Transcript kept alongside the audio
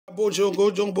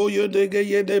Bojongo jombo yodege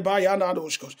yede bayana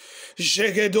doskos.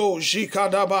 Jegedo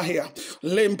jikada bahia.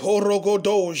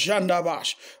 Lemporogodo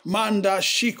jandabash. Manda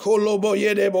shikolobo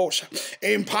yedebos.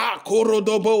 Impa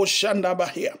korodobo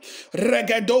shandabahia.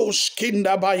 Regedos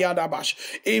kinda bayadabash.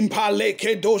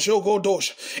 Impaleke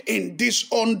dojogodos. In this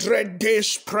 100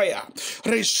 days prayer,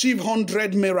 receive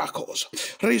 100 miracles.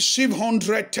 Receive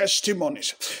 100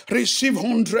 testimonies. Receive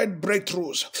 100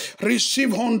 breakthroughs.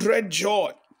 Receive 100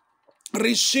 joy.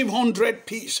 Receive 100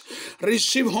 peace.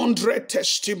 Receive 100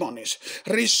 testimonies.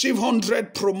 Receive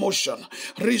 100 promotion.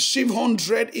 Receive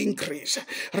 100 increase.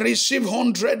 Receive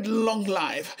 100 long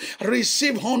life.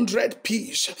 Receive 100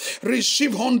 peace.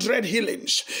 Receive 100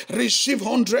 healings. Receive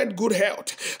 100 good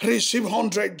health. Receive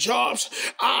 100 jobs.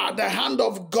 The hand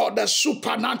of God, the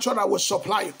supernatural will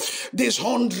supply you. This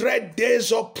 100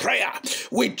 days of prayer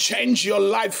will change your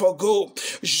life for good.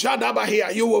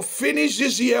 Jadabahia, you will finish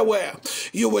this year well.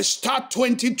 You will start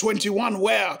 2021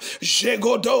 where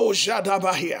Jegodo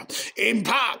Jadabahia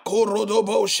Impa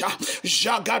Korodobosha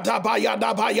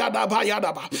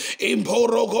Jagadabayadabayadabayadaba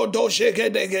Imporogodo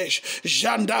Jegedegesh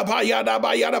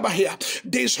Jandabayadabayadabahia.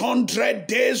 This 100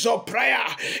 days of prayer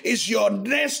is your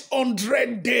next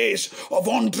 100 days of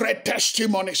 100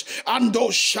 testimonies.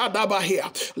 Ando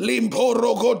Shadabahia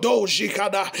Limporogodo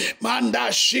Jikada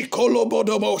Manda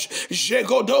Shikolobodomos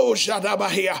Jegodo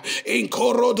Jadabahia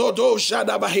Inkorododo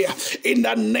Jadabahia. In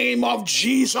the name of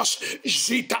Jesus,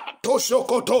 Zita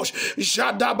Tosokotos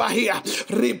Jadabahia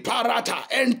Riparata,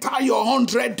 enter your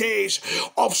 100 days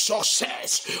of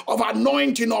success, of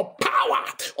anointing, of power,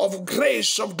 of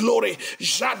grace, of glory.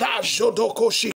 Jada Jodokoshi.